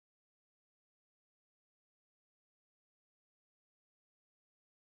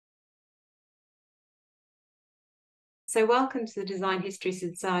So welcome to the Design History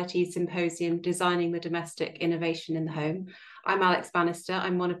Society Symposium, Designing the Domestic Innovation in the Home. I'm Alex Banister.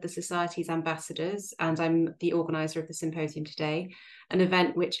 I'm one of the Society's ambassadors, and I'm the organiser of the symposium today, an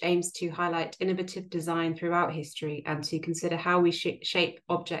event which aims to highlight innovative design throughout history and to consider how we shape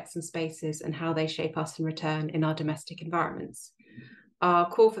objects and spaces and how they shape us in return in our domestic environments. Our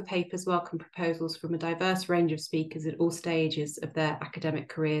call for papers welcome proposals from a diverse range of speakers at all stages of their academic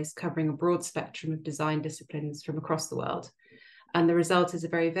careers, covering a broad spectrum of design disciplines from across the world. And the result is a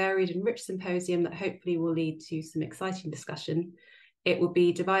very varied and rich symposium that hopefully will lead to some exciting discussion. It will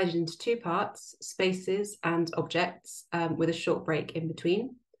be divided into two parts, spaces and objects, with a short break in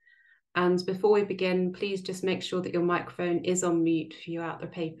between. And before we begin, please just make sure that your microphone is on mute throughout the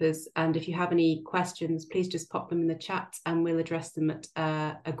papers. And if you have any questions, please just pop them in the chat and we'll address them at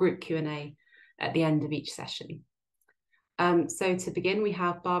a group Q&A at the end of each session. So to begin, we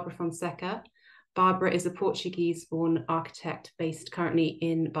have Bárbara Fonseca. Bárbara is a Portuguese-born architect based currently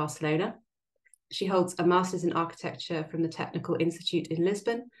in Barcelona. She holds a master's in architecture from the Technical Institute in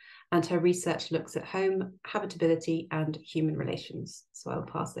Lisbon, and her research looks at home, habitability, and human relations. So I'll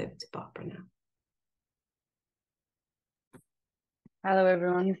pass over to Bárbara now. Hello,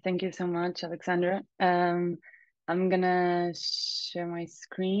 everyone. Thank you so much, Alexandra. I'm gonna share my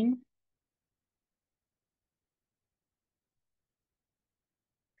screen.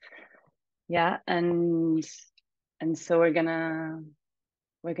 Yeah, and so we're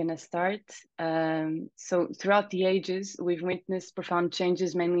gonna start. So throughout the ages, we've witnessed profound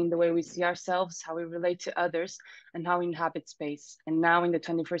changes, mainly in the way we see ourselves, how we relate to others, and how we inhabit space. And now in the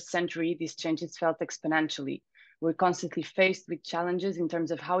 21st century, these changes felt exponentially. We're constantly faced with challenges in terms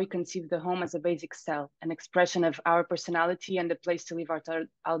of how we conceive the home as a basic cell, an expression of our personality and a place to live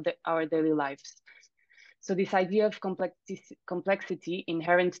our daily lives. So this idea of complexity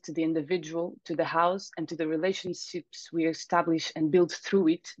inherent to the individual, to the house, and to the relationships we establish and build through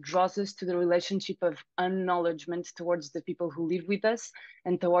it draws us to the relationship of acknowledgement towards the people who live with us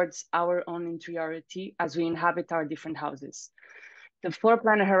and towards our own interiority as we inhabit our different houses. The floor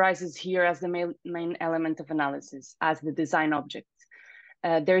plan arises here as the main element of analysis, as the design object.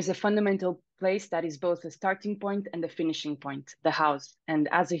 There is a fundamental place that is both a starting point and a finishing point, the house. And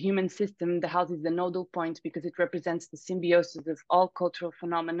as a human system, the house is the nodal point because it represents the symbiosis of all cultural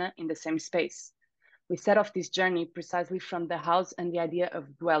phenomena in the same space. We set off this journey precisely from the house and the idea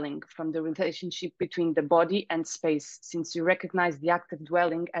of dwelling, from the relationship between the body and space, since we recognize the act of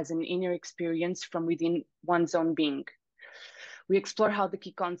dwelling as an inner experience from within one's own being. We explore how the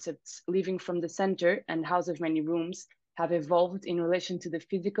key concepts, living from the center and house of many rooms, have evolved in relation to the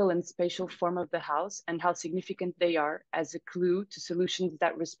physical and spatial form of the house and how significant they are as a clue to solutions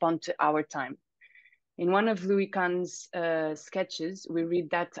that respond to our time. In one of Louis Kahn's sketches, we read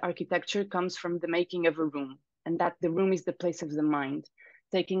that architecture comes from the making of a room and that the room is the place of the mind,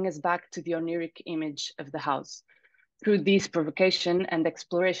 taking us back to the oniric image of the house. Through these provocation and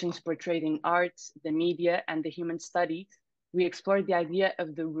explorations portrayed in art, the media, and the human study, we explore the idea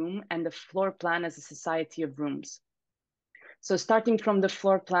of the room and the floor plan as a society of rooms. So starting from the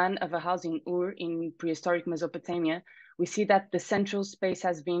floor plan of a house in Ur in prehistoric Mesopotamia, we see that the central space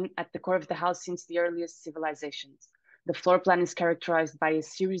has been at the core of the house since the earliest civilizations. The floor plan is characterized by a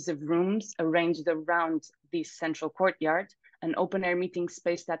series of rooms arranged around this central courtyard, an open-air meeting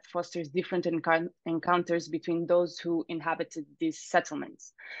space that fosters different encounters between those who inhabited these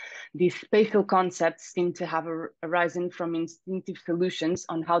settlements. These spatial concepts seem to have arisen from instinctive solutions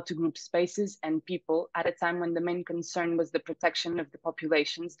on how to group spaces and people at a time when the main concern was the protection of the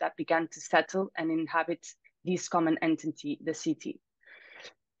populations that began to settle and inhabit this common entity, the city.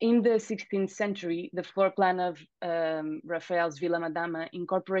 In the 16th century, the floor plan of Raphael's Villa Madama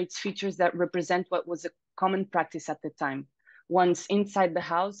incorporates features that represent what was a common practice at the time. Once inside the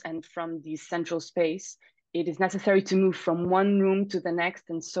house and from the central space, it is necessary to move from one room to the next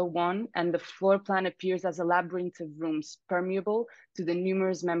and so on, and the floor plan appears as a labyrinth of rooms permeable to the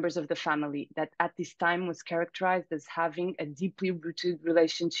numerous members of the family that at this time was characterized as having a deeply rooted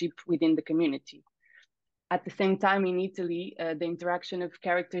relationship within the community. At the same time, in Italy, the interaction of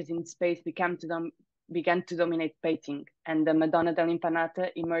characters in space began to dominate painting, and the Madonna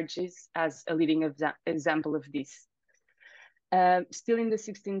dell'Impanata emerges as a leading example of this. Still in the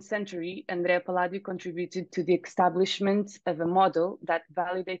 16th century, Andrea Palladio contributed to the establishment of a model that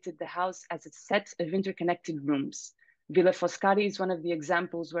validated the house as a set of interconnected rooms. Villa Foscari is one of the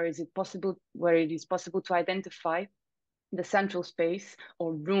examples where it is possible to identify the central space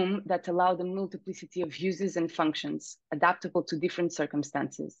or room that allow the multiplicity of uses and functions, adaptable to different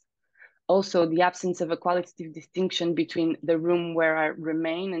circumstances. Also, the absence of a qualitative distinction between the room where I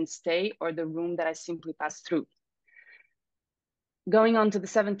remain and stay or the room that I simply pass through. Going on to the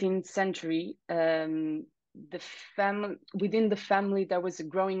 17th century, within the family, there was a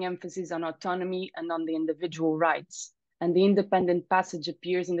growing emphasis on autonomy and on the individual rights. And the independent passage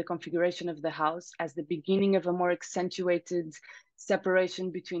appears in the configuration of the house as the beginning of a more accentuated separation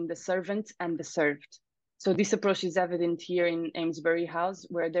between the servant and the served. So this approach is evident here in Amesbury House,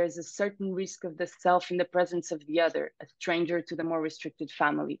 where there's a certain risk of the self in the presence of the other, a stranger to the more restricted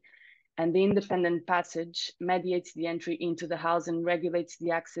family. And the independent passage mediates the entry into the house and regulates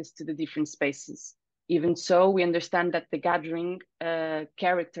the access to the different spaces. Even so, we understand that the gathering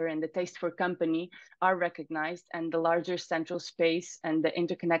character and the taste for company are recognized, and the larger central space and the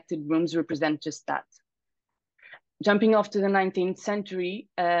interconnected rooms represent just that. Jumping off to the 19th century,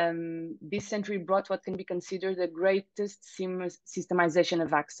 this century brought what can be considered the greatest systemization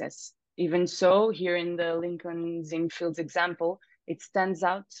of access. Even so, here in the Lincoln's Inn Fields example, it stands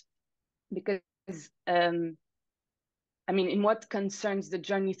out because I mean, in what concerns the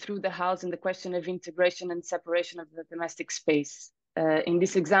journey through the house and the question of integration and separation of the domestic space. In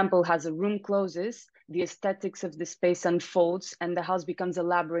this example, as a room closes, the aesthetics of the space unfolds and the house becomes a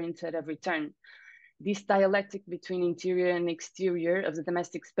labyrinth at every turn. This dialectic between interior and exterior of the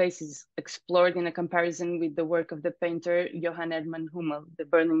domestic space is explored in a comparison with the work of the painter Johann Edmund Hummel, The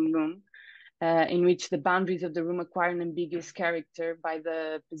Berlin Room, in which the boundaries of the room acquire an ambiguous character by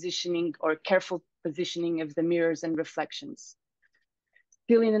the positioning or careful positioning of the mirrors and reflections.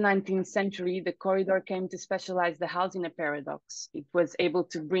 Still in the 19th century, the corridor came to specialize the house in a paradox. It was able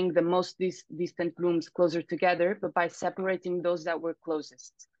to bring the most distant rooms closer together, but by separating those that were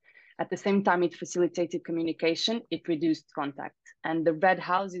closest. At the same time, it facilitated communication, it reduced contact. And the Red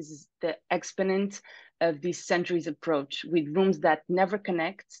House is the exponent of this century's approach, with rooms that never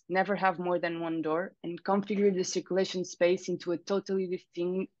connect, never have more than one door, and configure the circulation space into a totally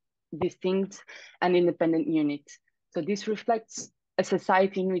distinct and independent unit. So this reflects a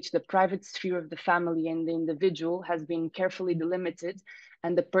society in which the private sphere of the family and the individual has been carefully delimited,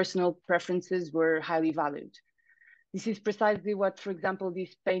 and the personal preferences were highly valued. This is precisely what, for example,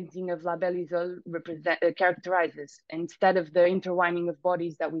 this painting of La Belle Isole characterizes. Instead of the intertwining of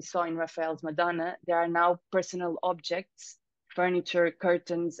bodies that we saw in Raphael's Madonna, there are now personal objects, furniture,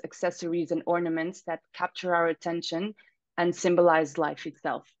 curtains, accessories, and ornaments that capture our attention and symbolize life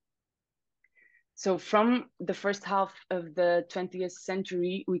itself. So from the first half of the 20th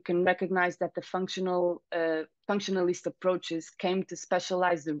century, we can recognize that the functionalist approaches came to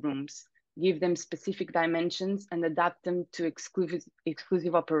specialize the rooms, give them specific dimensions, and adapt them to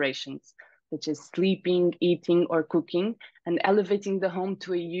exclusive operations, such as sleeping, eating, or cooking, and elevating the home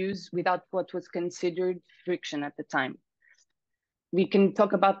to a use without what was considered friction at the time. We can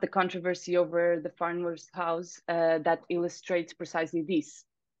talk about the controversy over the farmer's house that illustrates precisely this,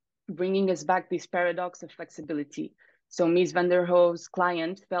 bringing us back this paradox of flexibility. So Mies van der Rohe's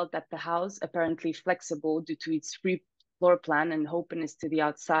client felt that the house, apparently flexible due to its free floor plan and openness to the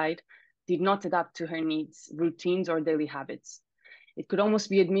outside, did not adapt to her needs, routines, or daily habits. It could almost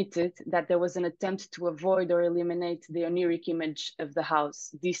be admitted that there was an attempt to avoid or eliminate the oniric image of the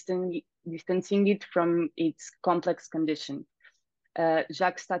house, distancing it from its complex condition.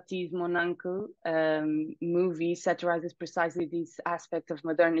 Jacques Tati's Mon Oncle movie satirizes precisely this aspect of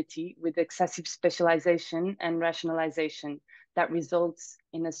modernity with excessive specialization and rationalization that results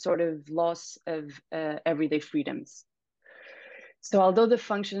in a sort of loss of everyday freedoms. So although the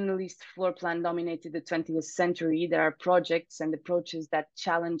functionalist floor plan dominated the 20th century, there are projects and approaches that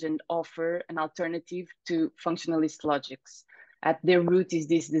challenge and offer an alternative to functionalist logics. At their root is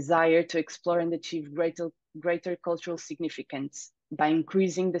this desire to explore and achieve greater cultural significance by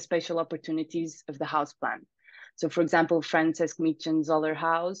increasing the spatial opportunities of the house plan. So for example, Francesc Mitchen's Zoller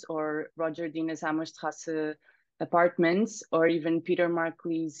House or Roger Dina's Hammerstrasse apartments, or even Peter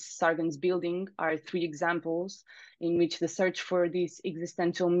Markley's Sargent's building are three examples in which the search for these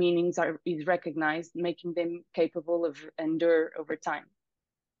existential meanings is recognized, making them capable of endure over time.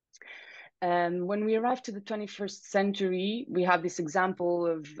 When we arrive to the 21st century, we have this example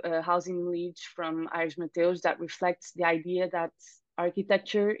of housing liege from Irish Mateus that reflects the idea that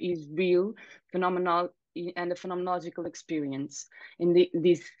architecture is real, phenomenal, and a phenomenological experience. In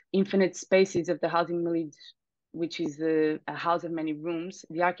these infinite spaces of the housing liege, which is a house of many rooms,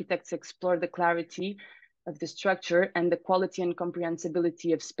 the architects explore the clarity of the structure and the quality and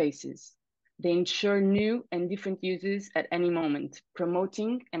comprehensibility of spaces. They ensure new and different uses at any moment,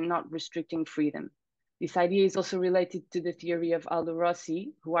 promoting and not restricting freedom. This idea is also related to the theory of Aldo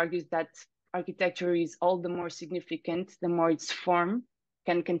Rossi, who argues that architecture is all the more significant the more its form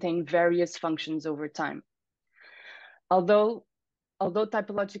can contain various functions over time. Although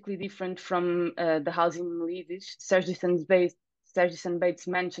typologically different from the housing liege, Sergison's Sturgis and Bates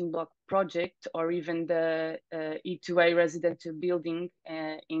Mansion Block project, or even the E2A residential building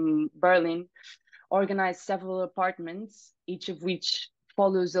in Berlin, organized several apartments, each of which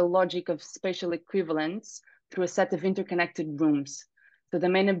follows a logic of spatial equivalence through a set of interconnected rooms. So the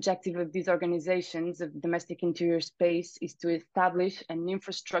main objective of these organizations of domestic interior space is to establish an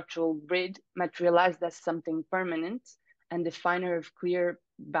infrastructural grid materialized as something permanent and definer of clear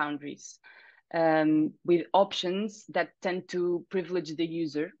boundaries, with options that tend to privilege the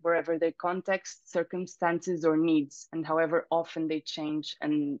user wherever their context, circumstances, or needs, and however often they change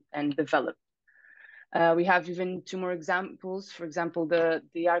and develop. We have even two more examples. For example,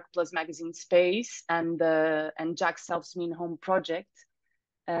 the Arc Plus magazine space and Jack Self's Mean Home project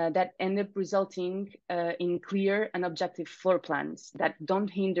that end up resulting in clear and objective floor plans that don't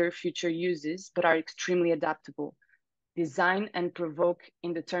hinder future uses, but are extremely adaptable, design and provoke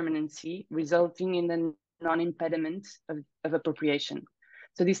indeterminacy, resulting in the non-impediment of appropriation.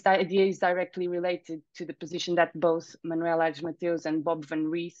 So this idea is directly related to the position that both Manuel Aires Mateus and Bob Van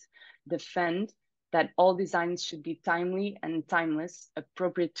Reeth defend, that all designs should be timely and timeless,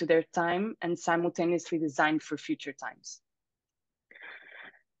 appropriate to their time, and simultaneously designed for future times.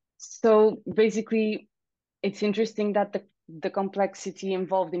 So basically, it's interesting that the complexity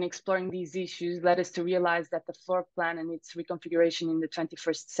involved in exploring these issues led us to realize that the floor plan and its reconfiguration in the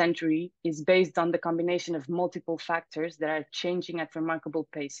 21st century is based on the combination of multiple factors that are changing at remarkable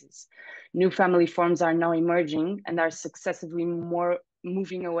paces. New family forms are now emerging and are successively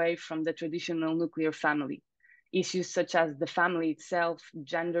moving away from the traditional nuclear family. Issues such as the family itself,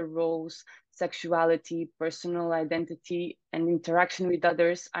 gender roles, sexuality, personal identity, and interaction with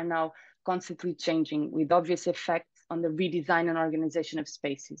others are now constantly changing, with obvious effects on the redesign and organization of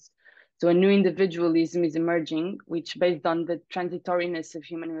spaces. So a new individualism is emerging, which, based on the transitoriness of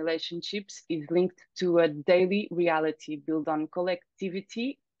human relationships, is linked to a daily reality built on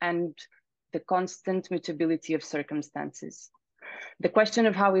collectivity and the constant mutability of circumstances. The question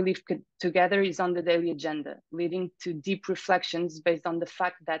of how we live together is on the daily agenda, leading to deep reflections based on the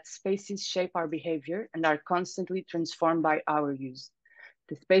fact that spaces shape our behavior and are constantly transformed by our use.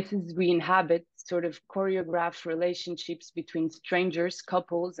 The spaces we inhabit sort of choreograph relationships between strangers,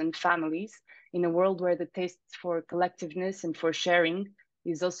 couples, and families in a world where the taste for collectiveness and for sharing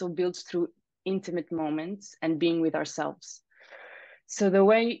is also built through intimate moments and being with ourselves. So the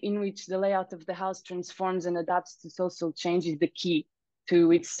way in which the layout of the house transforms and adapts to social change is the key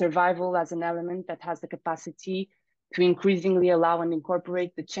to its survival as an element that has the capacity to increasingly allow and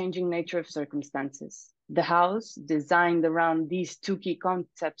incorporate the changing nature of circumstances. The house, designed around these two key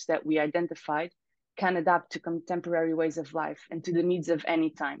concepts that we identified, can adapt to contemporary ways of life and to the needs of any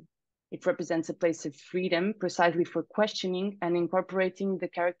time. It represents a place of freedom precisely for questioning and incorporating the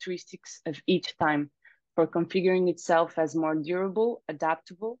characteristics of each time, for configuring itself as more durable,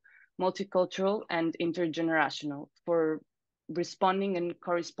 adaptable, multicultural, and intergenerational, for responding and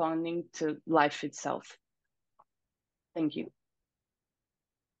corresponding to life itself. Thank you.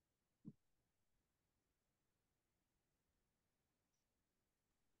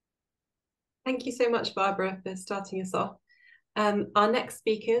 Thank you so much, Bárbara, for starting us off. Our next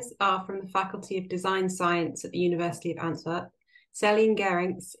speakers are from the Faculty of Design Science at the University of Antwerp. Celine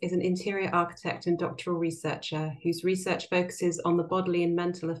Gerings is an interior architect and doctoral researcher whose research focuses on the bodily and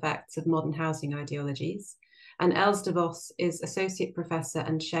mental effects of modern housing ideologies. And Els de Vos is associate professor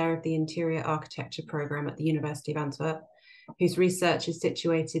and chair of the interior architecture program at the University of Antwerp, whose research is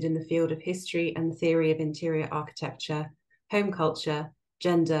situated in the field of history and theory of interior architecture, home culture,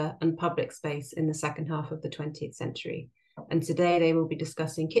 gender, and public space in the second half of the 20th century. And today they will be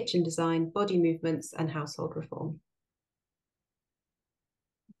discussing kitchen design, body movements, and household reform.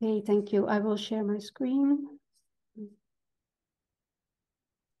 Okay, thank you. I will share my screen.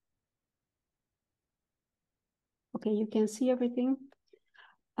 Okay, you can see everything.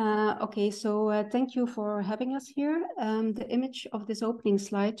 Okay, so thank you for having us here. The image of this opening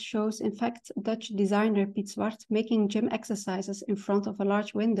slide shows, in fact, Dutch designer Piet Zwart making gym exercises in front of a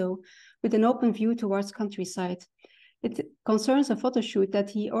large window with an open view towards countryside. It concerns a photo shoot that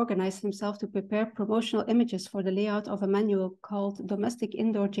he organized himself to prepare promotional images for the layout of a manual called Domestic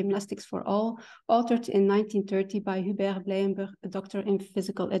Indoor Gymnastics for All, authored in 1930 by Hubert Blijenberg, a doctor in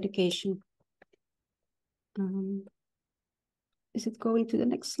physical education. Is it going to the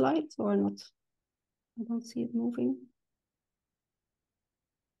next slide or not? I don't see it moving.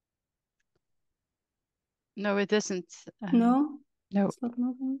 No, it isn't. No? No. It's not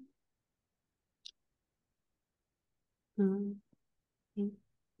moving.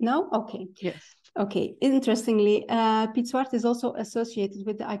 No? Okay. Yes. Okay, interestingly, Piet Zwart is also associated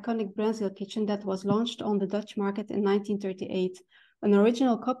with the iconic Bruinzeel kitchen that was launched on the Dutch market in 1938. An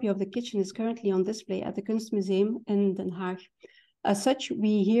original copy of the kitchen is currently on display at the Kunstmuseum in Den Haag. As such,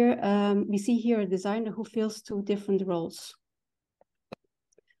 we see here a designer who fills two different roles.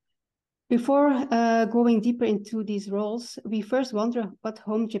 Before going deeper into these roles, we first wonder what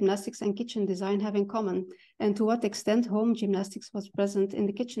home gymnastics and kitchen design have in common, and to what extent home gymnastics was present in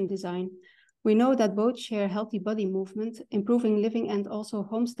the kitchen design. We know that both share healthy body movement, improving living and also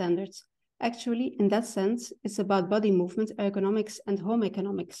home standards. Actually, in that sense, it's about body movement, ergonomics, and home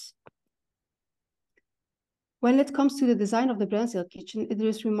economics. When it comes to the design of the Bruinzeel kitchen, it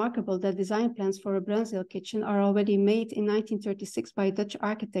is remarkable that design plans for a Bruinzeel kitchen are already made in 1936 by Dutch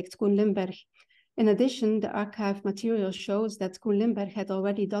architect Koen Limberg. In addition, the archive material shows that Koen Limberg had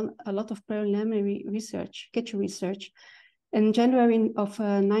already done a lot of preliminary research, kitchen research. In January of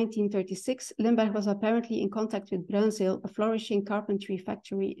 1936, Limberg was apparently in contact with Bruinzeel, a flourishing carpentry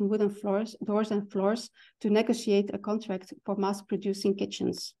factory in wooden floors, doors and floors, to negotiate a contract for mass-producing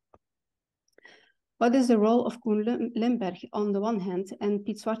kitchens. What is the role of Koen Limberg on the one hand and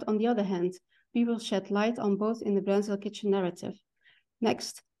Piet Zwart on the other hand? We will shed light on both in the Bruinzeel kitchen narrative.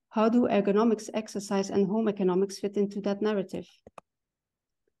 Next, how do ergonomics, exercise, and home economics fit into that narrative?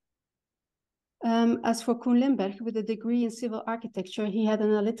 As for Koen Limberg, with a degree in civil architecture, he had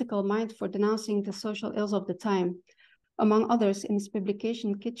an analytical mind for denouncing the social ills of the time. Among others, in his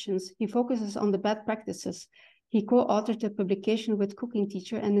publication Kitchens, he focuses on the bad practices. He co-authored a publication with cooking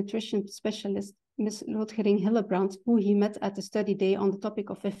teacher and nutrition specialist Ms. Lotgering Hillebrand, who he met at the study day on the topic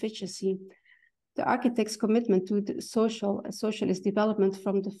of efficiency. The architect's commitment to the socialist development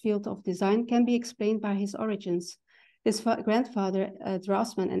from the field of design can be explained by his origins. His grandfather, a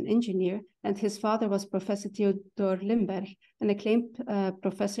draftsman and engineer, and his father was Professor Theodor Limberg, an acclaimed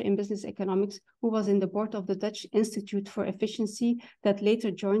professor in business economics who was in the board of the Dutch Institute for Efficiency that later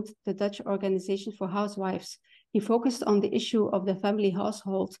joined the Dutch Organization for Housewives. He focused on the issue of the family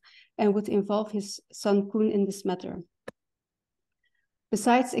household and would involve his son Koen in this matter.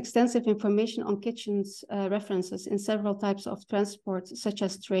 Besides extensive information on kitchens, references in several types of transport, such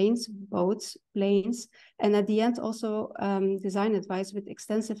as trains, boats, planes, and at the end also design advice with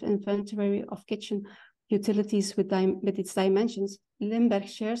extensive inventory of kitchen utilities with its dimensions, Limberg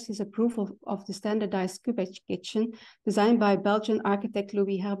shares his approval of the standardized cubed kitchen designed by Belgian architect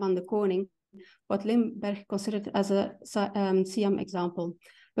Louis Herman de Koning, what Limberg considered as a Siam example,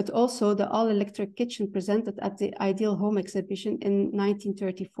 but also the all-electric kitchen presented at the Ideal Home exhibition in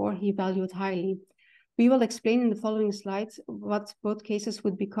 1934 he valued highly. We will explain in the following slides what both cases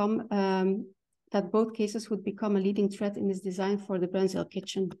would become, that both cases would become a leading thread in his design for the Bruinzeel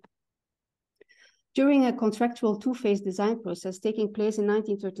kitchen. During a contractual two-phase design process taking place in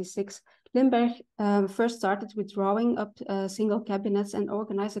 1936, Limberg first started with drawing up single cabinets and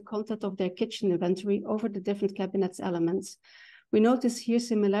organized the content of their kitchen inventory over the different cabinets elements. We notice here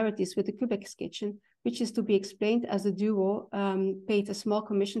similarities with the Cubex kitchen, which is to be explained as the duo paid a small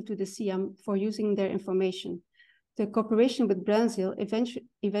commission to the Siam for using their information. The cooperation with Bruinzeel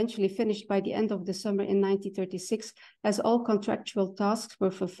eventually finished by the end of the summer in 1936, as all contractual tasks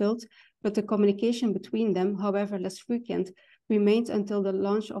were fulfilled, but the communication between them, however less frequent, remained until the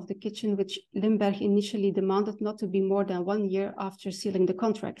launch of the kitchen, which Limberg initially demanded not to be more than 1 year after sealing the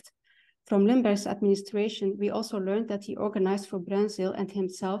contract. From Limberg's administration, we also learned that he organized for Bruinzeel and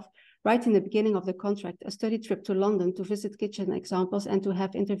himself, right in the beginning of the contract, a study trip to London to visit kitchen examples and to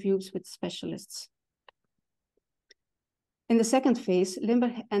have interviews with specialists. In the second phase,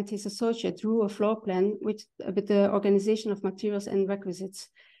 Limberg and his associate drew a floor plan with the organization of materials and requisites.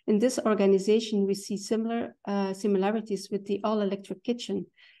 In this organization, we see similarities with the all-electric kitchen.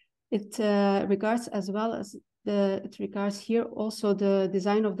 It regards as well as it regards here also the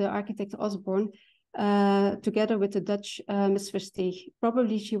design of the architect Osborne, together with the Dutch Ms. Versteeg.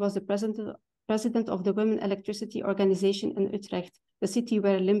 Probably she was the president of the Women Electricity Organization in Utrecht, the city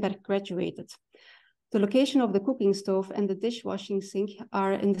where Limberg graduated. The location of the cooking stove and the dishwashing sink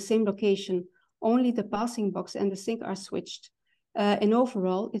are in the same location. Only the passing box and the sink are switched. In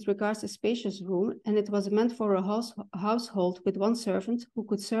overall, it regards a spacious room, and it was meant for a household with one servant who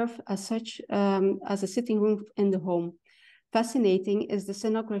could serve as such as a sitting room in the home. Fascinating is the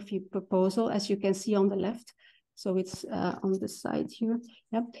scenography proposal, as you can see on the left. So it's on the side here.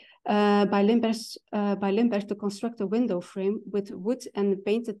 Yep. By Limberg to construct a window frame with wood and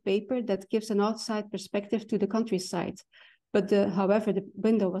painted paper that gives an outside perspective to the countryside. But however, the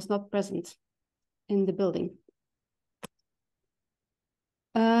window was not present in the building.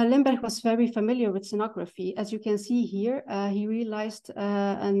 Limberg was very familiar with scenography. As you can see here, he realized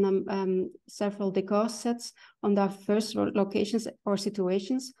several decor sets on diverse locations or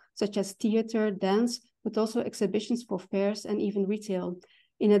situations, such as theater, dance, but also exhibitions for fairs and even retail.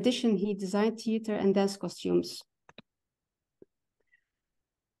 In addition, he designed theater and dance costumes.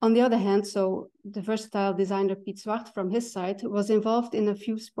 On the other hand, so the versatile designer Piet Zwart, from his side, was involved in a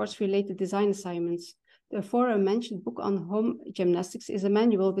few sports-related design assignments. The aforementioned book on home gymnastics is a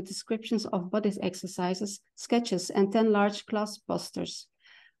manual with descriptions of body exercises, sketches, and 10 large class posters.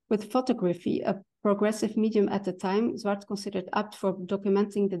 With photography, a progressive medium at the time, Zwart considered apt for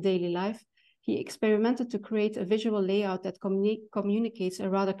documenting the daily life. He experimented to create a visual layout that communicates a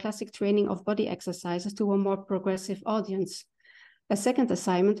rather classic training of body exercises to a more progressive audience. A second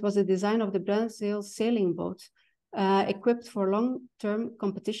assignment was the design of the Brazil sailing boat, equipped for long-term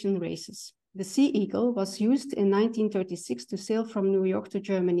competition races. The Sea Eagle was used in 1936 to sail from New York to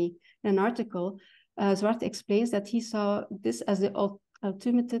Germany. In an article, Zwart explains that he saw this as the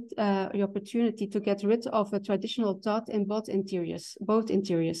ultimate opportunity to get rid of a traditional thought in boat interiors.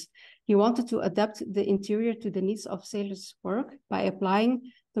 He wanted to adapt the interior to the needs of sailors' work by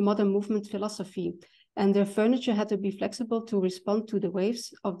applying the modern movement philosophy. And their furniture had to be flexible to respond to the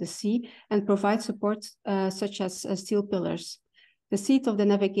waves of the sea and provide support such as steel pillars. The seat of the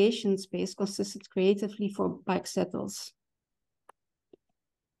navigation space consisted creatively for bike saddles.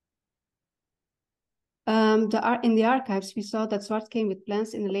 In the archives, we saw that Zwart came with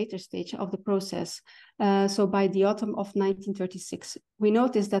plans in a later stage of the process, so by the autumn of 1936. We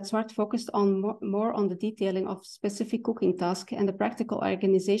noticed that Zwart focused on more on the detailing of specific cooking tasks and the practical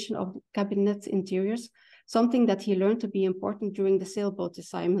organization of cabinet interiors, something that he learned to be important during the sailboat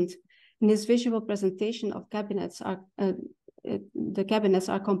assignment. In his visual presentation of cabinets, the cabinets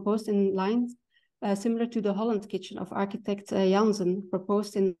are composed in lines similar to the Holland kitchen of architect Jansen,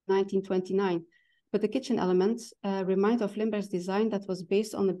 proposed in 1929. But the kitchen elements remind of Limberg's design that was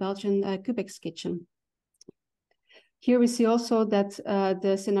based on the Belgian Cubex kitchen. Here we see also that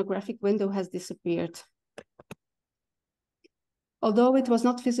the scenographic window has disappeared. Although it was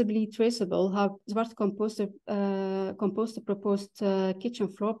not visibly traceable how Zwart composed the proposed kitchen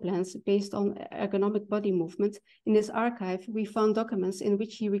floor plans based on ergonomic body movement, in his archive we found documents in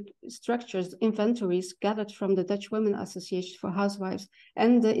which he restructures inventories gathered from the Dutch Women Association for Housewives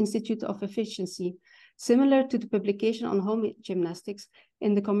and the Institute of Efficiency. Similar to the publication on home gymnastics,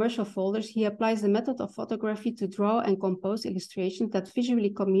 in the commercial folders, he applies the method of photography to draw and compose illustrations that visually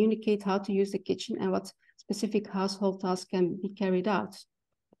communicate how to use the kitchen and what specific household tasks can be carried out.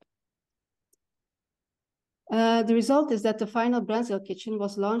 The result is that the final Brazil kitchen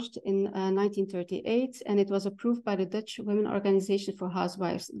was launched in 1938, and it was approved by the Dutch Women Organization for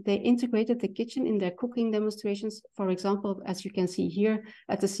Housewives. They integrated the kitchen in their cooking demonstrations, for example, as you can see here,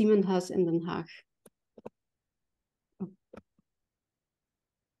 at the Siemenshuis in Den Haag.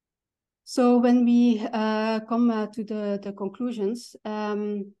 So when we come to the conclusions,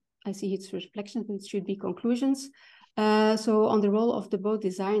 I see it's reflections, but it should be conclusions. So on the role of the boat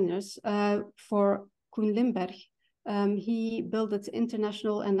designers, for Koen Limberg, he built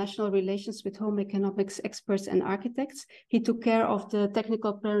international and national relations with home economics experts and architects. He took care of the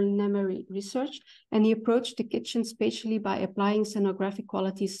technical preliminary research, and he approached the kitchen spatially by applying scenographic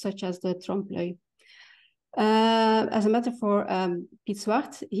qualities such as the trompe-l'œil. As a metaphor, Piet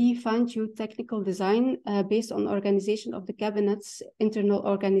Zwart, he fine-tuned technical design based on organization of the cabinets, internal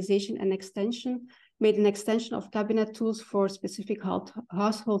organization and extension, made an extension of cabinet tools for specific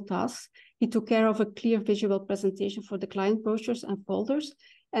household tasks. He took care of a clear visual presentation for the client brochures and folders,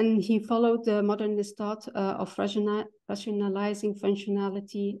 and he followed the modernist thought of rationalizing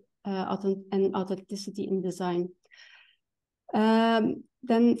functionality and authenticity in design.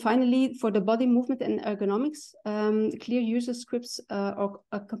 Then finally, for the body movement and ergonomics, clear user scripts or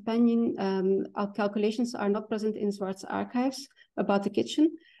accompanying calculations are not present in Zwart's archives about the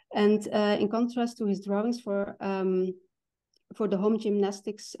kitchen. And in contrast to his drawings for the home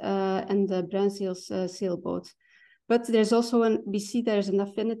gymnastics and the Brazil's sailboat. But there's also we see there's an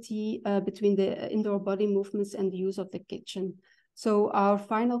affinity between the indoor body movements and the use of the kitchen. So our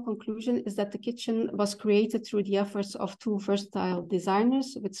final conclusion is that the kitchen was created through the efforts of two versatile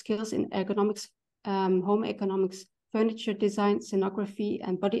designers with skills in ergonomics, home economics, furniture design, scenography,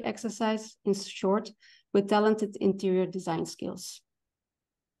 and body exercise, in short, with talented interior design skills.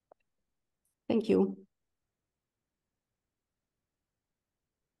 Thank you.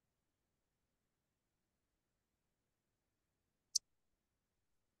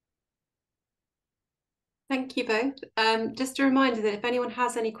 Thank you both. Just a reminder that if anyone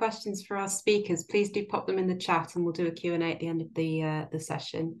has any questions for our speakers, please do pop them in the chat and we'll do a Q&A at the end of the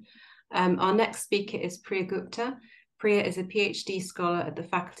session. Our next speaker is Priya Gupta. Priya is a PhD scholar at the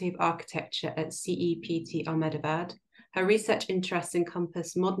Faculty of Architecture at CEPT Ahmedabad. Her research interests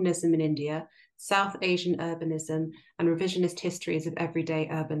encompass modernism in India, South Asian urbanism, and revisionist histories of everyday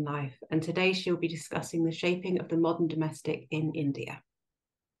urban life. And today she'll be discussing the shaping of the modern domestic in India.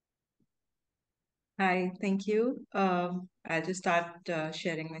 Hi, thank you. I'll just start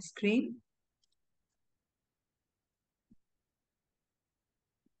sharing my screen.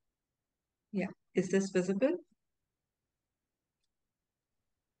 Yeah, is this visible?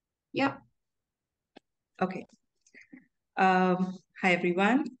 Yeah. Okay. Hi,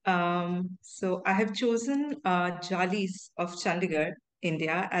 everyone. So I have chosen Jalis of Chandigarh,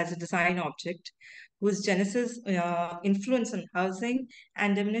 India, as a design object whose genesis influence on housing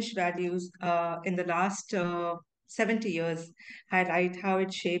and diminished values in the last 70 years highlight how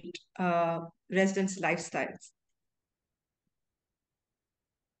it shaped residents' lifestyles.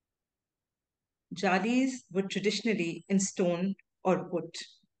 Jalis were traditionally in stone or wood.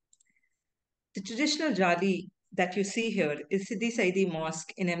 The traditional jali that you see here is Siddhi Saidi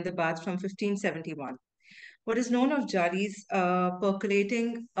Mosque in Ahmedabad from 1571. What is known of jalis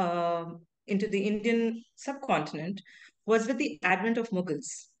percolating into the Indian subcontinent was with the advent of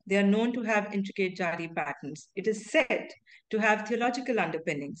Mughals. They are known to have intricate jali patterns. It is said to have theological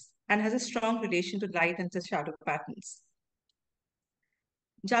underpinnings and has a strong relation to light and the shadow patterns.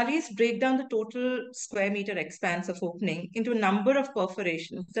 Jalis break down the total square meter expanse of opening into a number of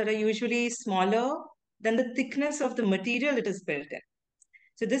perforations that are usually smaller than the thickness of the material it is built in.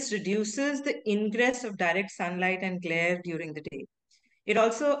 So this reduces the ingress of direct sunlight and glare during the day. It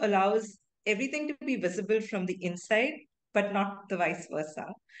also allows everything to be visible from the inside, but not the vice versa.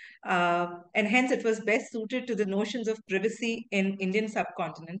 And hence it was best suited to the notions of privacy in Indian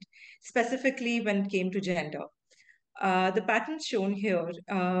subcontinent, specifically when it came to gender. The patterns shown here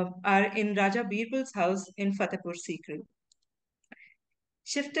are in Raja Birbul's house in Fatehpur Sikri.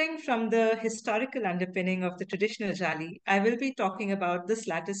 Shifting from the historical underpinning of the traditional jali, I will be talking about this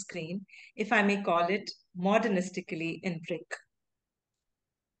lattice screen, if I may call it modernistically in brick.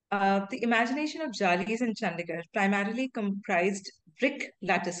 The imagination of jalis in Chandigarh primarily comprised brick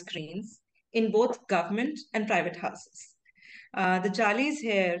lattice screens in both government and private houses. The jalis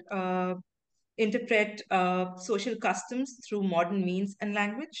here interpret social customs through modern means and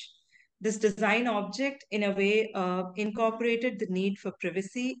language. This design object, in a way, incorporated the need for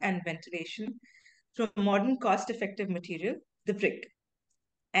privacy and ventilation from modern cost-effective material, the brick.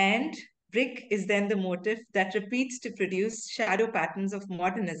 And brick is then the motif that repeats to produce shadow patterns of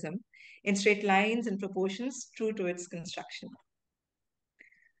modernism in straight lines and proportions true to its construction.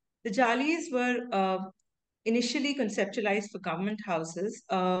 The jalis were initially conceptualized for government houses.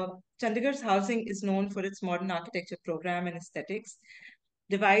 Chandigarh's housing is known for its modern architecture program and aesthetics,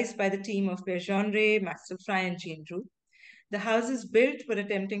 devised by the team of Pierre Jeanret, Maxwell Fry, and Jean Roux. The houses built were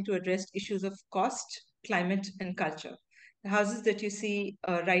attempting to address issues of cost, climate, and culture. The houses that you see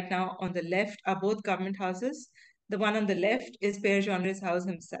right now on the left are both government houses. The one on the left is Pierre Jeanret's house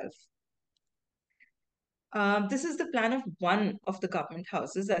himself. This is the plan of one of the government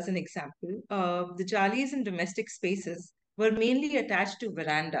houses as an example. The jalis in domestic spaces were mainly attached to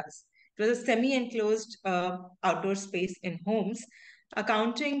verandas. It was a semi-enclosed outdoor space in homes,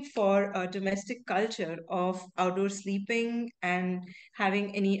 accounting for a domestic culture of outdoor sleeping and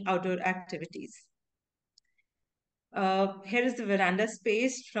having any outdoor activities. Here is the veranda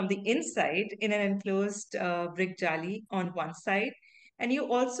space from the inside in an enclosed brick jali on one side. And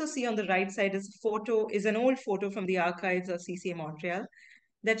you also see on the right side is an old photo from the archives of CCA Montreal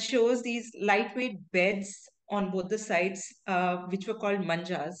that shows these lightweight beds on both the sides, which were called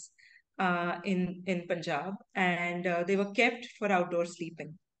manjas in Punjab, and they were kept for outdoor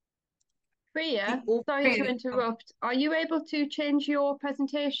sleeping. Priya, sorry to interrupt. Are you able to change your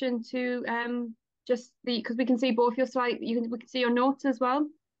presentation to just because we can see both your slides, we can see your notes as well?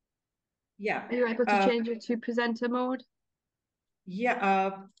 Yeah. Are you able to change it to presenter mode?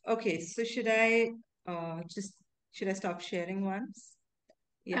 Yeah. Okay. So should I stop sharing once?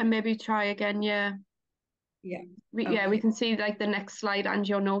 Yeah. And maybe try again. Yeah. Yeah. Yeah, we can see like the next slide and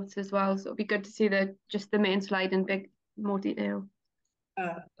your notes as well. So it'd be good to see just the main slide in more detail.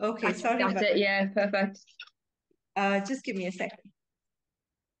 Okay. Sorry. That's it. Yeah. Perfect. Just give me a second.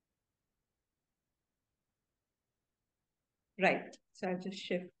 Right. So I'll just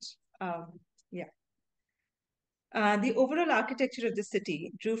shift. Yeah. The overall architecture of the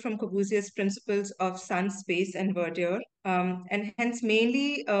city drew from Corbusier's principles of sun, space, and verdure, and hence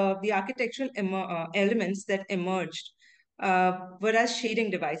mainly the architectural elements that emerged were as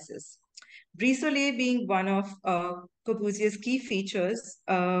shading devices. Brise-Soleil being one of Corbusier's key features,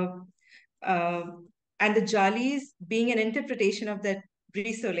 and the jalis being an interpretation of that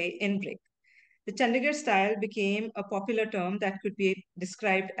Brise-Soleil in brick. The Chandigarh style became a popular term that could be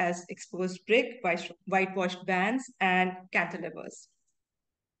described as exposed brick, whitewashed bands, and cantilevers.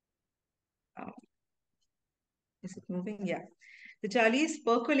 Is it moving? Yeah. The jalis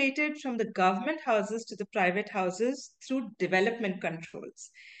percolated from the government houses to the private houses through development controls,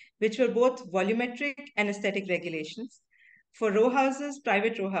 which were both volumetric and aesthetic regulations. For row houses,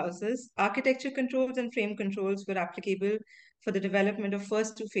 private row houses, architecture controls and frame controls were applicable for the development of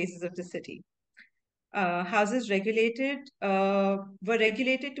first two phases of the city. Houses were regulated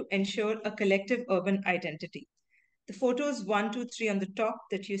to ensure a collective urban identity. The photos 1, 2, 3 on the top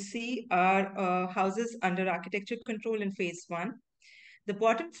that you see are houses under architecture control in phase 1. The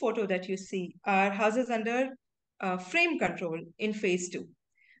bottom photo that you see are houses under frame control in phase 2.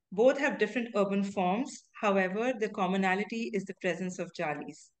 Both have different urban forms. However, the commonality is the presence of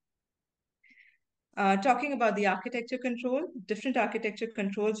jalis. Talking about the architecture control, different architecture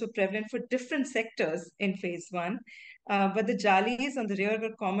controls were prevalent for different sectors in phase 1, but the jalis on the rear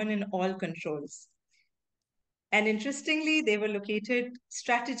were common in all controls. And interestingly, they were located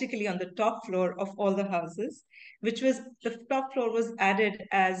strategically on the top floor of all the houses, the top floor was added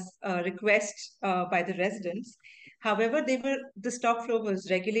as a request by the residents. However, this top floor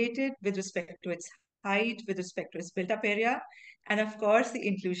was regulated with respect to its height, with respect to its built-up area, and of course, the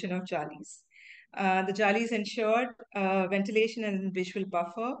inclusion of jalis. The jalis ensured ventilation and visual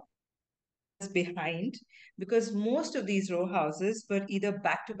buffer behind, because most of these row houses were either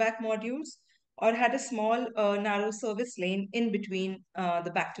back-to-back modules or had a small narrow service lane in between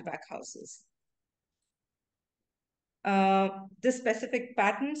the back-to-back houses. The specific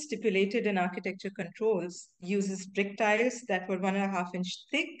pattern stipulated in architecture controls uses brick tiles that were 1.5 inch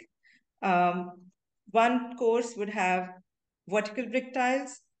thick. One course would have vertical brick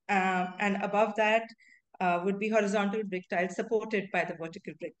tiles, and above that would be horizontal brick tiles supported by the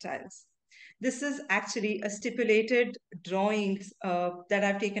vertical brick tiles. This is actually a stipulated drawings that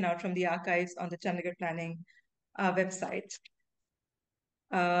I've taken out from the archives on the Chandigarh Planning website.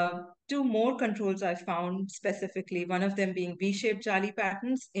 2 more controls I found specifically, one of them being V-shaped jali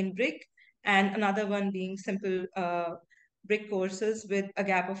patterns in brick, and another one being simple brick courses with a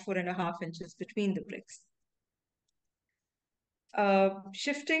gap of 4.5 inches between the bricks.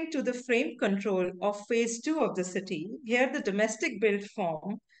 Shifting to the frame control of phase 2 of the city, here the domestic build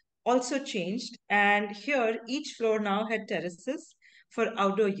form also changed, and here each floor now had terraces for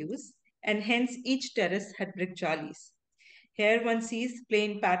outdoor use, and hence each terrace had brick jalis. Here one sees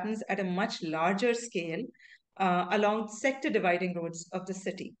plain patterns at a much larger scale along sector dividing roads of the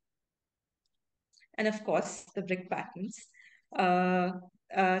city. And of course, the brick patterns. Over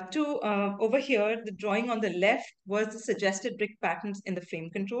here, the drawing on the left was the suggested brick patterns in the frame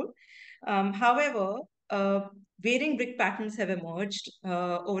control. However, varying brick patterns have emerged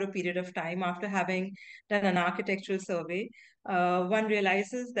over a period of time. After having done an architectural survey, one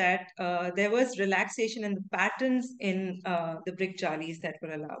realizes that there was relaxation in the patterns in the brick jalis that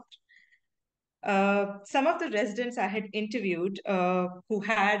were allowed. Some of the residents I had interviewed who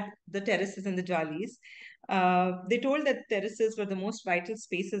had the terraces and the jalis, they told that terraces were the most vital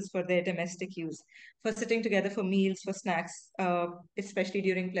spaces for their domestic use, for sitting together for meals, for snacks, especially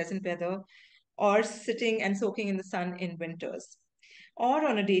during pleasant weather, or sitting and soaking in the sun in winters. Or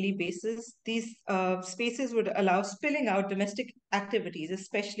on a daily basis, these spaces would allow spilling out domestic activities,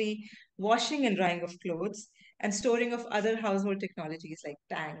 especially washing and drying of clothes, and storing of other household technologies like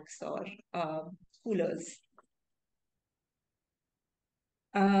tanks or coolers.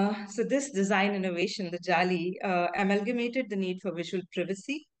 So this design innovation, the jali, amalgamated the need for visual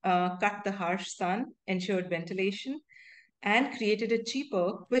privacy, cut the harsh sun, ensured ventilation, and created a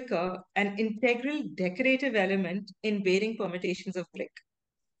cheaper, quicker, and integral decorative element in varying permutations of brick.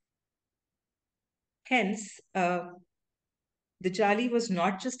 Hence, the jali was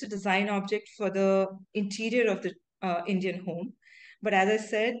not just a design object for the interior of the Indian home, but as I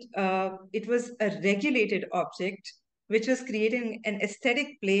said, it was a regulated object which was creating an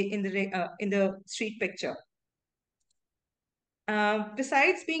aesthetic play in the street picture.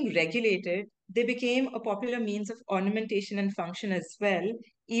 Besides being regulated, they became a popular means of ornamentation and function as well,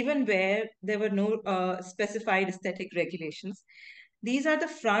 even where there were no specified aesthetic regulations. These are the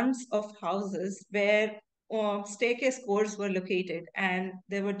fronts of houses where staircase cores were located, and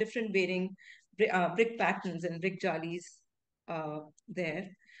there were different varying brick patterns and brick jalis there,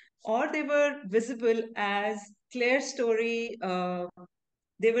 or they were visible as clerestory.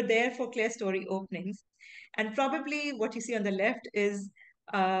 They were there for clerestory openings, and probably what you see on the left is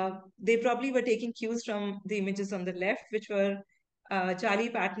they probably were taking cues from the images on the left, which were jali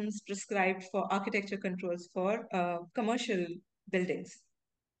patterns prescribed for architecture controls for commercial buildings.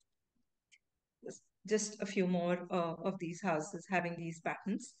 Just a few more of these houses having these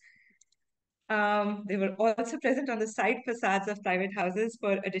patterns. They were also present on the side facades of private houses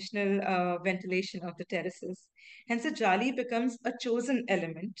for additional ventilation of the terraces. Hence, a jali becomes a chosen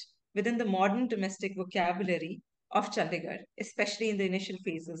element within the modern domestic vocabulary of Chandigarh, especially in the initial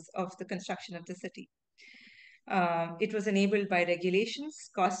phases of the construction of the city. It was enabled by regulations,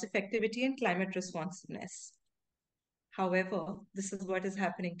 cost effectivity, and climate responsiveness. However, this is what is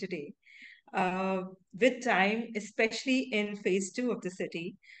happening today. With time, especially in phase 2 of the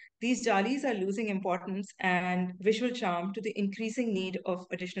city, these jalis are losing importance and visual charm to the increasing need of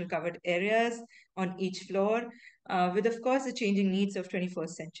additional covered areas on each floor, with, of course, the changing needs of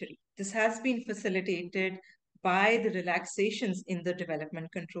 21st century. This has been facilitated by the relaxations in the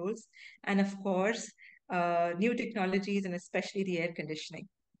development controls and, of course, new technologies and especially the air conditioning.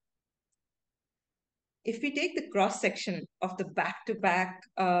 If we take the cross-section of the back-to-back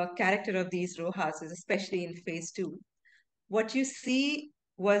character of these row houses, especially in phase 2, what you see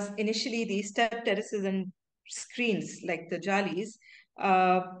was initially these step terraces and screens like the jalis,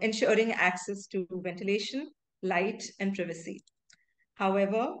 ensuring access to ventilation, light, and privacy.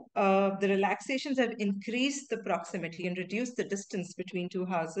 However, the relaxations have increased the proximity and reduced the distance between two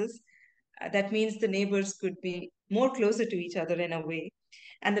houses. That means the neighbors could be more closer to each other in a way.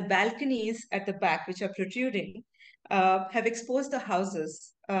 And the balconies at the back, which are protruding, have exposed the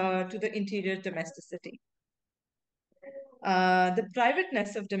houses to the interior domesticity. The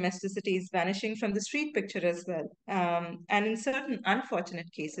privateness of domesticity is vanishing from the street picture as well. And in certain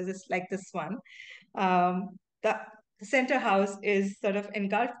unfortunate cases, it's like this one, the center house is sort of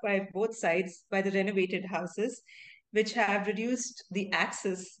engulfed by both sides by the renovated houses, which have reduced the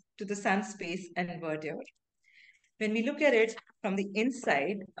access to the sun space and verdure. When we look at it from the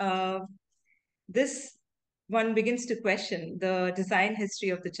inside, this one begins to question the design history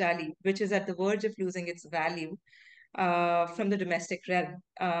of the jali, which is at the verge of losing its value from the domestic realm,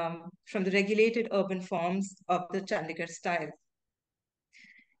 from the regulated urban forms of the Chandigarh style.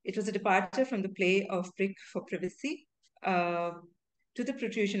 It was a departure from the play of brick for privacy to the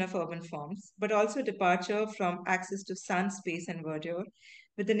protrusion of urban forms, but also a departure from access to sun, space, and verdure,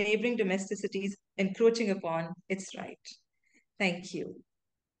 with the neighboring domesticities encroaching upon its right. Thank you.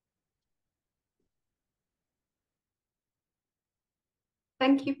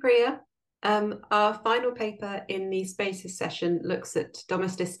 Thank you, Priya. Our final paper in the Spaces session looks at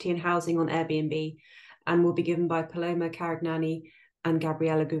domesticity and housing on Airbnb and will be given by Paloma Carignani and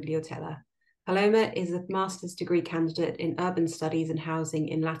Gabriella Gugliotella. Paloma is a master's degree candidate in urban studies and housing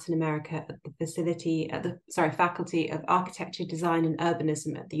in Latin America at the Faculty of Architecture, Design and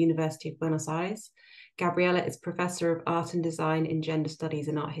Urbanism at the University of Buenos Aires. Gabriella is Professor of Art and Design in Gender Studies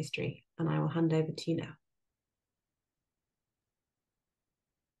and Art History. And I will hand over to you now.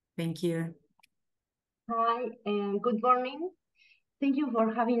 Thank you. Hi, and good morning. Thank you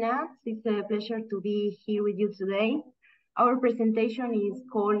for having us. It's a pleasure to be here with you today. Our presentation is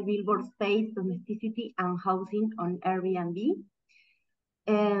called Billboard Space, Domesticity and Housing on Airbnb.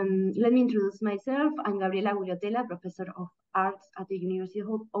 Let me introduce myself. I'm Gabriela Gugliotella, Professor of Arts at the University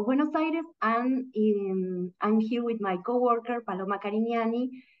of Buenos Aires, and I'm here with my coworker, Paloma Carignani,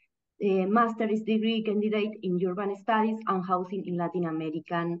 a master's degree candidate in urban studies and housing in Latin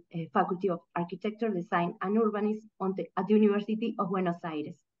American Faculty of Architecture, Design and Urbanism at the University of Buenos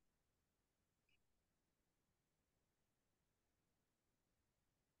Aires.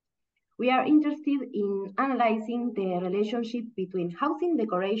 We are interested in analyzing the relationship between housing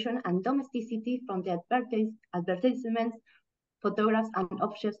decoration and domesticity from the advertisements, photographs, and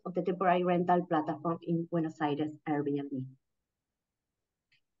objects of the temporary rental platform in Buenos Aires, Airbnb.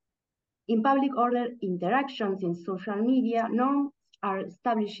 In public order interactions in social media, norms are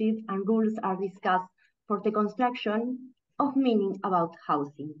established and rules are discussed for the construction of meaning about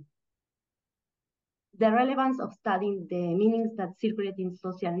housing. The relevance of studying the meanings that circulate in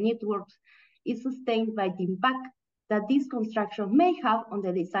social networks is sustained by the impact that these constructions may have on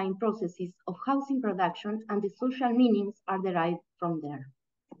the design processes of housing production, and the social meanings are derived from there.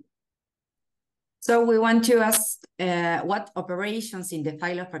 So we want to ask what operations in the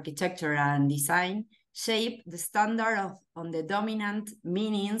field of architecture and design shape the standard on the dominant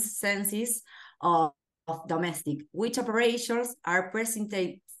meanings, senses of domestic, which operations are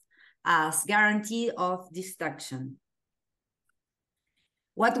presented as guarantee of destruction.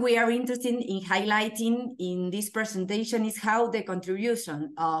 What we are interested in highlighting in this presentation is how the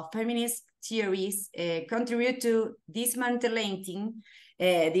contribution of feminist theories contribute to dismantling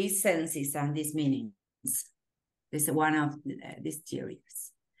these senses and these meanings. This is one of these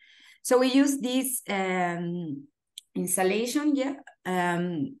theories. So we use this installation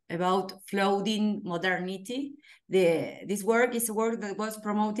about floating modernity. This work is a work that was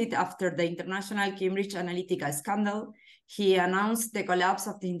promoted after the international Cambridge Analytica scandal. He announced the collapse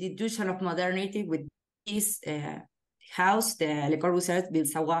of the institution of modernity with this house, the Le Corbusier's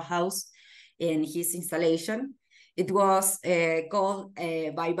Bilsawa house, in his installation. It was called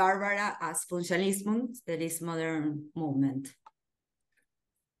by Bárbara as Functionalism, that is modern movement.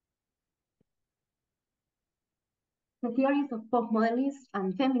 The theories of postmodernists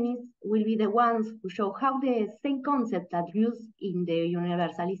and feminists will be the ones who show how the same concepts that use in the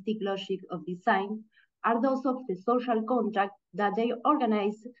universalistic logic of design are those of the social contract that they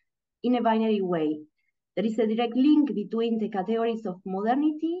organize in a binary way. There is a direct link between the categories of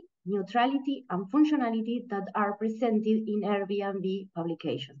modernity, neutrality, and functionality that are presented in Airbnb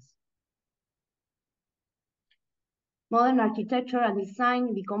publications. Modern architecture and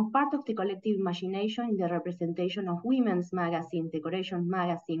design become part of the collective imagination in the representation of women's magazine, decoration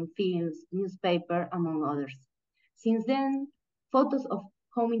magazine, films, newspaper, among others. Since then, photos of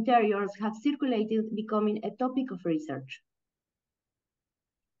home interiors have circulated, becoming a topic of research.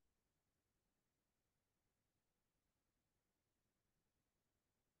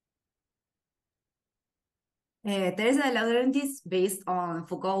 Teresa de Laurentiis, based on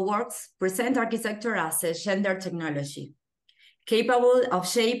Foucault works, present architecture as a gender technology, capable of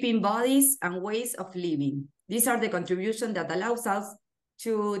shaping bodies and ways of living. These are the contributions that allows us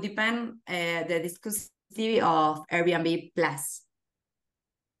to depend the discussivity of Airbnb Plus.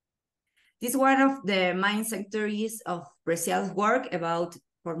 This is one of the main sectors of Preciado's work about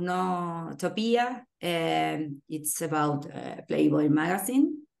pornotopia, and it's about Playboy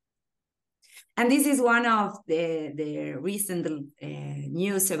magazine. And this is one of the recent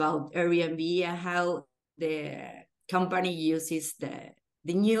news about Airbnb and how the company uses the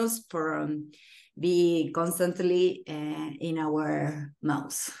news for be constantly in our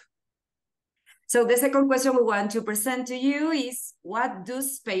mouths. So the second question we want to present to you is, what do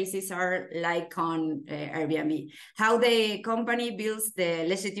spaces are like on Airbnb? How the company builds the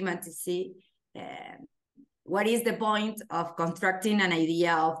legitimacy? What is the point of constructing an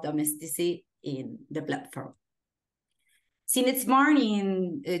idea of domesticity in the platform? Since its born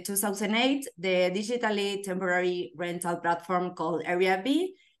in 2008, the digitally temporary rental platform called Airbnb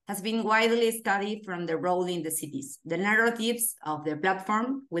has been widely studied from the role in the cities. The narratives of the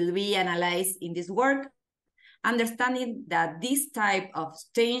platform will be analyzed in this work, understanding that this type of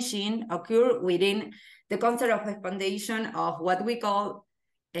changing occur within the concept of expandation of what we call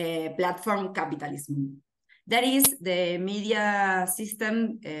platform capitalism. That is the media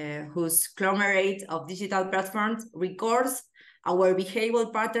system whose conglomerate of digital platforms records our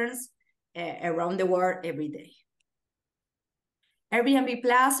behavioral patterns around the world every day. Airbnb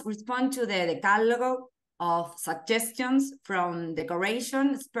Plus responds to the decalogue of suggestions from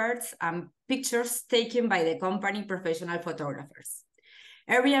decoration experts and pictures taken by the company professional photographers.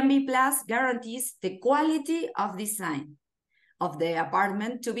 Airbnb Plus guarantees the quality of design of the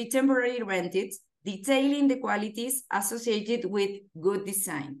apartment to be temporarily rented, detailing the qualities associated with good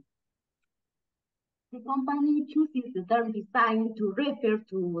design. The company chooses the term design to refer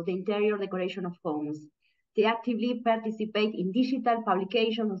to the interior decoration of homes. They actively participate in digital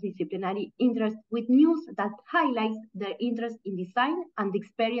publications of disciplinary interest with news that highlights their interest in design and the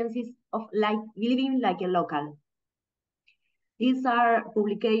experiences of living like a local. These are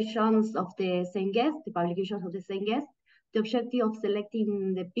publications of the same guest, the publications of the same guest. The objective of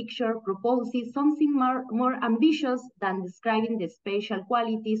selecting the picture proposes something more ambitious than describing the spatial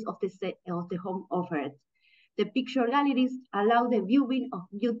qualities of the home offered. The picture galleries allow the viewing of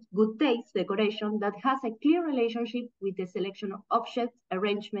good taste decoration that has a clear relationship with the selection of objects,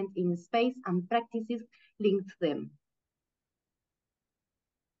 arrangement in space, and practices linked to them.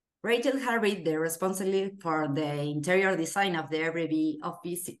 Rachel Harvey, the responsible for the interior design of the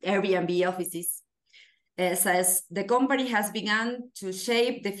Airbnb offices, says the company has begun to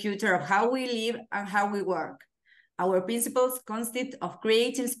shape the future of how we live and how we work. Our principles consist of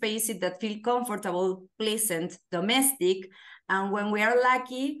creating spaces that feel comfortable, pleasant, domestic, and when we are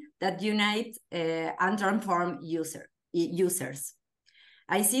lucky, that unite and transform users.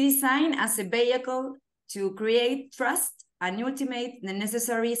 I see design as a vehicle to create trust and ultimate the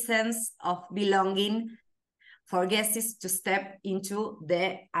necessary sense of belonging for guests to step into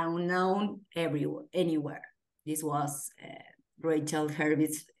the unknown anywhere. This was Rachel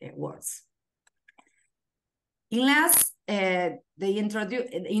Herbe's words. In the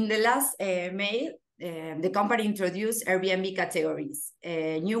last mail, the company introduced Airbnb categories,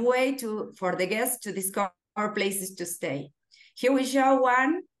 a new way for the guests to discover places to stay. Here we show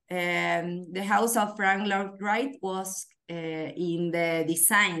one. The house of Frank Lloyd Wright was in the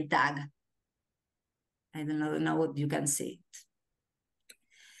design tag. I don't know what you can see.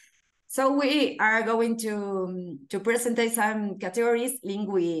 So we are going to present some categories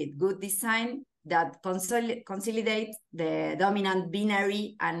linked with good design that consolidate the dominant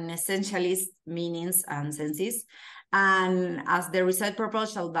binary and essentialist meanings and senses. And as the result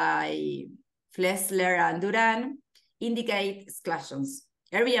proposal by Flesler and Duran indicate exclusions.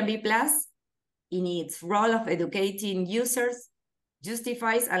 Airbnb Plus, in its role of educating users,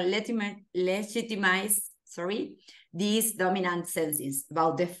 justifies and legitimizes these dominant senses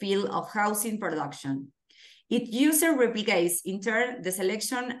about the field of housing production. Its user replicates, in turn, the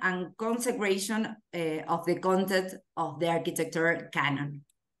selection and consecration of the content of the architecture canon.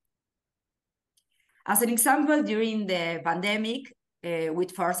 As an example, during the pandemic,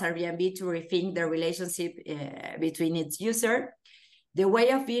 which forced Airbnb to rethink the relationship between its user, the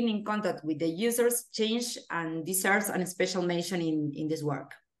way of being in contact with the users changed and deserves a special mention in this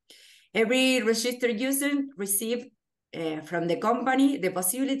work. Every registered user received from the company the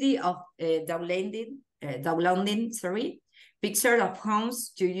possibility of downloading pictures of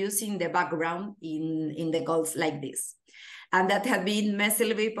homes to use in the background in the calls like this. And that had been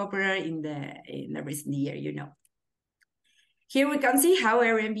massively popular in the recent year, you know. Here we can see how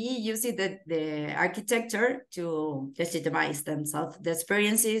Airbnb uses the architecture to legitimize themselves. The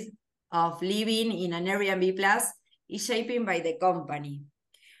experiences of living in an Airbnb Plus is shaped by the company.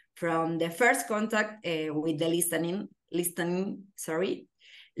 From the first contact with the listening,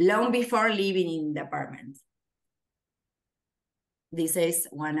 long before living in the apartment. This is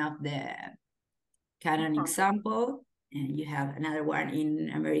one of the canon example, and you have another one in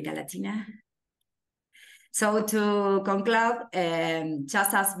America Latina. So to conclude,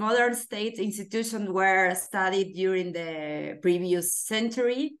 just as modern state institutions were studied during the previous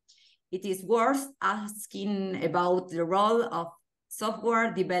century, it is worth asking about the role of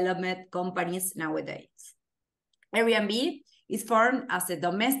software development companies nowadays. Airbnb is formed as a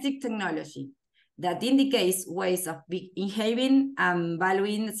domestic technology that indicates ways of behaving and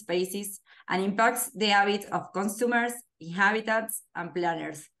valuing spaces and impacts the habits of consumers, inhabitants, and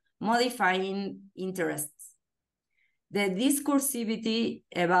planners, modifying interests. The discursivity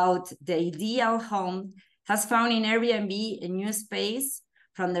about the ideal home has found in Airbnb a new space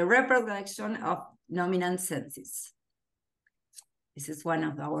from the reproduction of dominant senses. This is one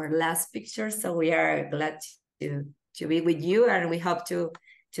of our last pictures, so we are glad to be with you, and we hope to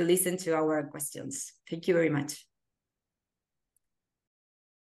listen to our questions. Thank you very much.